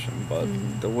emotional person, but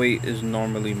the weight is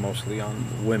normally mostly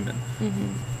on women.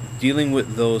 Mm-hmm. Dealing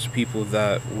with those people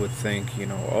that would think,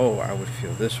 oh, I would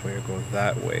feel this way or go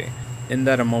that way, in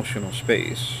that emotional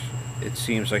space, it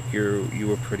seems like you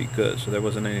were pretty good. So there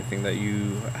wasn't anything that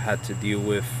you had to deal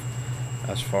with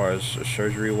as far as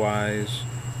surgery wise,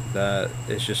 that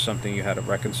it's just something you had to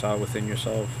reconcile within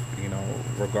yourself,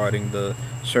 regarding the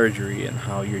surgery and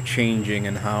how you're changing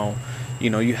and how,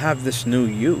 you have this new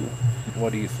you.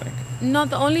 What do you think? No,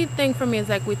 the only thing for me is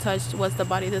like we touched was the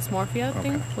body dysmorphia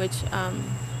thing, which,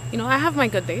 I have my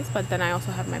good days, but then I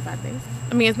also have my bad days.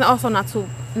 I mean, it's also not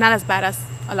as bad as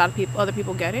a lot of other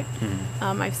people get it.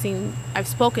 Mm-hmm. I've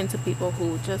spoken to people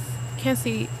who just can't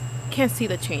see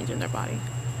the change in their body.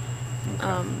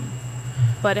 Okay.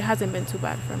 But it hasn't been too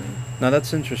bad for me. Now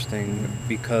that's interesting,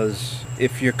 because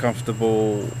if you're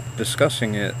comfortable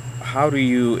discussing it, how do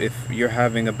you, if you're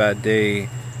having a bad day,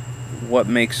 what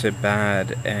makes it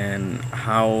bad, and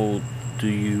how do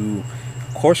you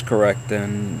course correct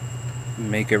and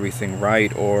make everything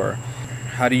right, or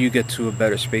how do you get to a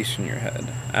better space in your head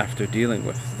after dealing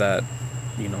with that,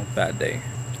 bad day?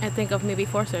 I think of me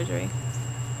before surgery,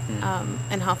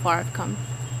 and how far I've come,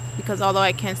 because although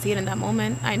I can't see it in that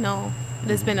moment, I know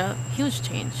there's been a huge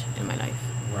change in my life,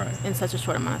 right, in such a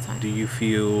short amount of time. Do you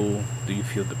feel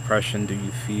depression? Do you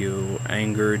feel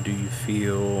anger?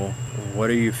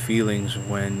 What are your feelings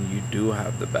when you do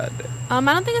have the bad day? I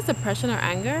don't think it's depression or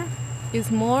anger. It's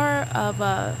more of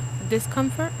a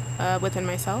discomfort within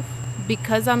myself,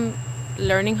 because I'm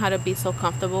learning how to be so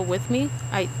comfortable with me.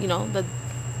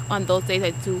 On those days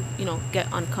I do, get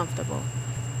uncomfortable,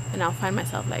 and I'll find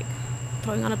myself like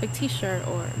throwing on a big t-shirt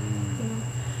or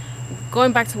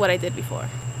going back to what I did before.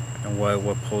 And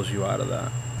what pulls you out of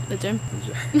that? The gym.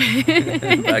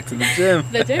 Back to the gym.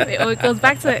 The gym. It goes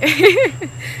back to it.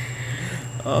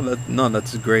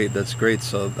 That's great. That's great.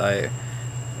 So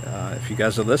if you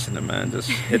guys are listening, man, just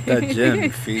hit that gym.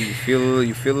 You feel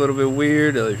a little bit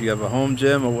weird, or if you have a home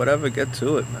gym or whatever, get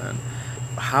to it, man.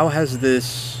 How has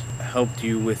this helped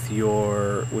you with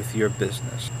your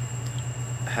business?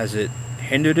 Has it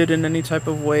hindered it in any type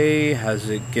of way? Has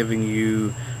it given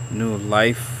you new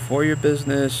life for your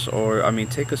business? Or,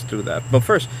 take us through that. But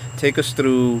first, take us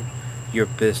through your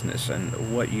business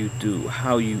and what you do,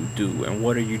 how you do, and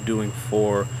what are you doing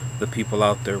for the people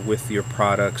out there with your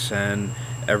products and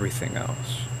everything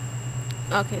else.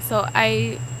 Okay, so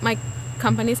my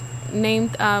company's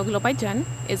named Glo by Genn.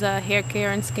 Is a hair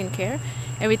care and skin care.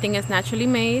 Everything is naturally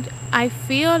made. I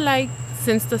feel like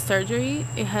since the surgery,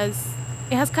 it has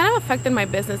kind of affected my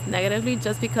business negatively,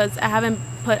 just because I haven't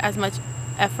put as much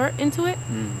effort into it.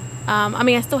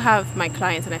 I still have my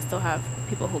clients and I still have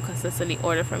people who consistently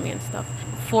order from me and stuff.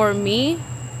 For me,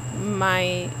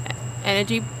 my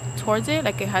energy towards it,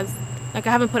 I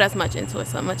haven't put as much into it,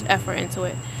 so much effort into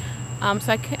it.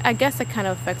 So I guess it kind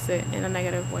of affects it in a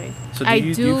negative way. So do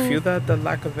you feel that the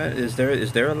lack of is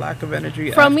there a lack of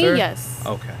energy from after? me? Yes.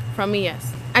 Okay. From me,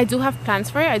 yes. I do have plans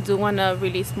for it. I do want to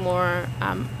release more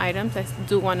items. I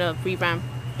do want to revamp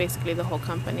basically the whole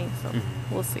company. So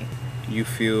we'll see. You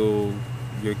feel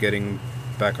you're getting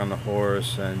back on the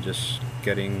horse and just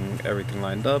getting everything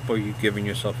lined up, or you giving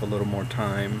yourself a little more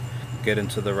time, get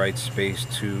into the right space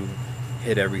to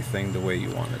hit everything the way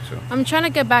you want it to? I'm trying to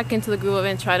get back into the groove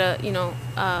and try to,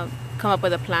 come up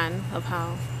with a plan of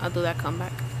how I'll do that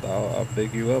comeback. I'll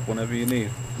pick you up whenever you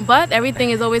need. But everything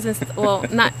is always well,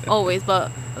 not always,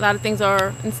 but a lot of things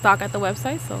are in stock at the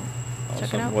website, so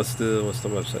check it out. What's the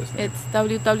website's name? It's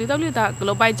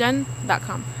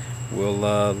www.globygen.com.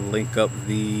 We'll link up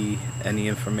any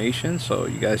information, so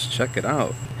you guys check it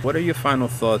out. What are your final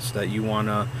thoughts that you want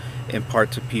to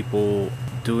impart to people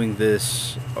doing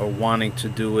this or wanting to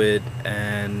do it,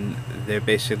 and they're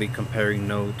basically comparing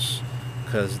notes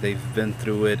because they've been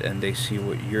through it and they see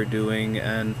what you're doing,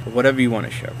 and whatever you want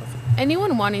to share with them?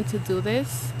 Anyone wanting to do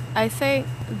this, I say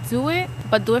do it,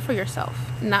 but do it for yourself,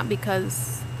 not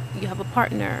because you have a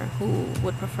partner who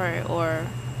would prefer it, or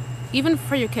even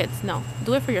for your kids. No,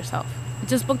 do it for yourself.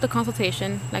 Just book the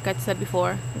consultation, like I said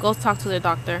before. Go talk to the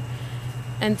doctor,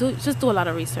 and just do a lot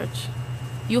of research.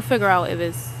 You'll figure out if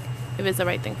it's the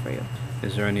right thing for you.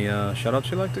 Is there any shout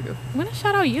outs you'd like to give? I'm gonna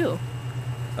shout out you.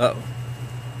 Oh,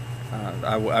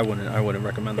 I wouldn't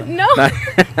recommend that. No.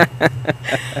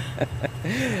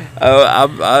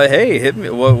 Hey, hit me.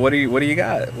 What do you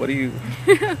got? What do you?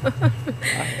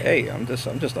 Hey, I'm just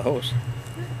a host.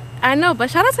 I know, but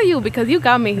shout out to you because you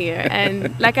got me here,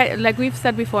 and like we've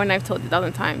said before, and I've told you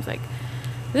 1,000 times, like,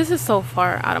 this is so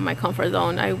far out of my comfort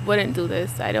zone. I wouldn't do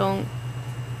this. I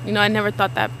never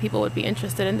thought that people would be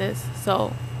interested in this.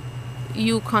 So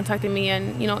you contacted me,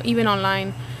 and even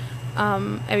online,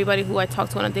 everybody who I talk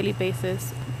to on a daily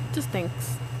basis, just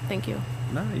thanks. Thank you.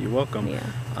 No, you're welcome. Yeah.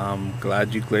 I'm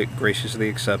glad you graciously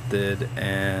accepted,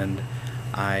 and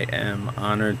I am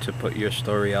honored to put your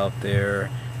story out there,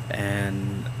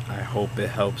 and I hope it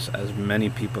helps as many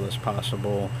people as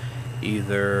possible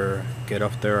either get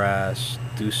off their ass,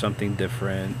 do something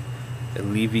different,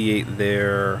 alleviate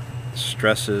their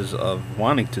stresses of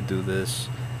wanting to do this,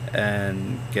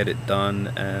 and get it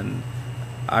done. And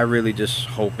I really just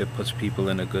hope it puts people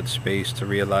in a good space to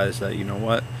realize that, you know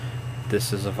what,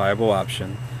 this is a viable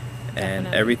option. And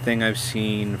Definitely. everything I've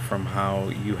seen from how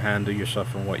you handle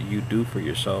yourself and what you do for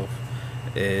yourself,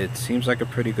 it seems like a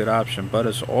pretty good option. But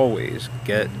as always,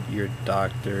 get your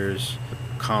doctor's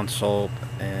consult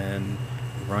and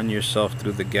run yourself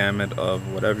through the gamut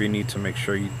of whatever you need to make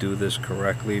sure you do this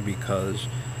correctly, because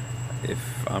if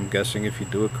you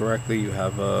do it correctly, you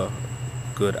have a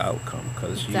good outcome,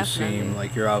 because you Definitely. seem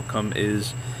like your outcome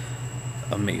is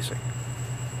amazing.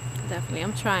 Definitely,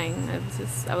 I'm trying.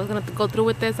 I was gonna go through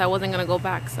with this. I wasn't gonna go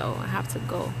back, so I have to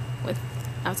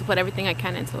put everything I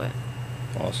can into it.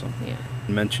 Awesome. Yeah.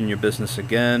 Mention your business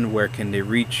again. Where can they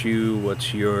reach you?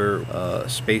 What's your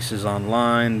spaces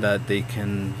online that they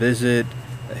can visit?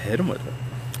 Hit them with it.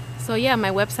 So yeah,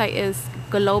 my website is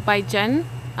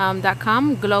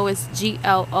globygen.com. Glo is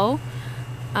GLO.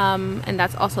 And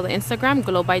that's also the Instagram,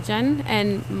 Glo by Genn.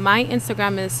 And my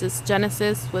Instagram is just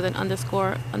Gennesys with an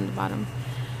underscore on the bottom.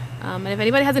 And if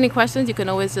anybody has any questions, you can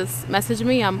always just message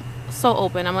me. I'm so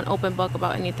open. I'm an open book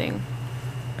about anything.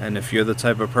 And if you're the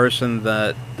type of person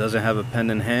that doesn't have a pen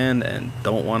in hand and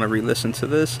don't want to re-listen to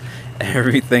this,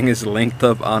 everything is linked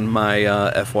up on my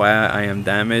FYI, I Am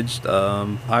Damaged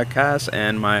podcast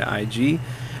and my IG.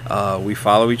 We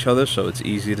follow each other, so it's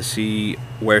easy to see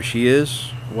where she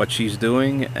is, what she's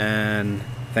doing. And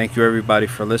thank you everybody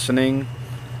for listening.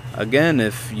 Again,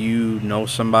 if you know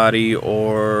somebody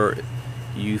or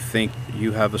you think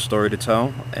you have a story to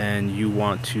tell and you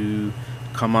want to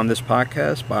come on this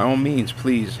podcast, by all means,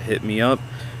 please hit me up.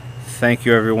 Thank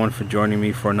you everyone for joining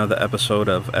me for another episode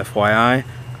of FYI,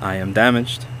 I Am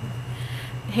Damaged.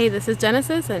 Hey, this is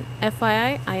Gennesys, and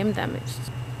FYI, I Am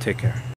Damaged. Take care.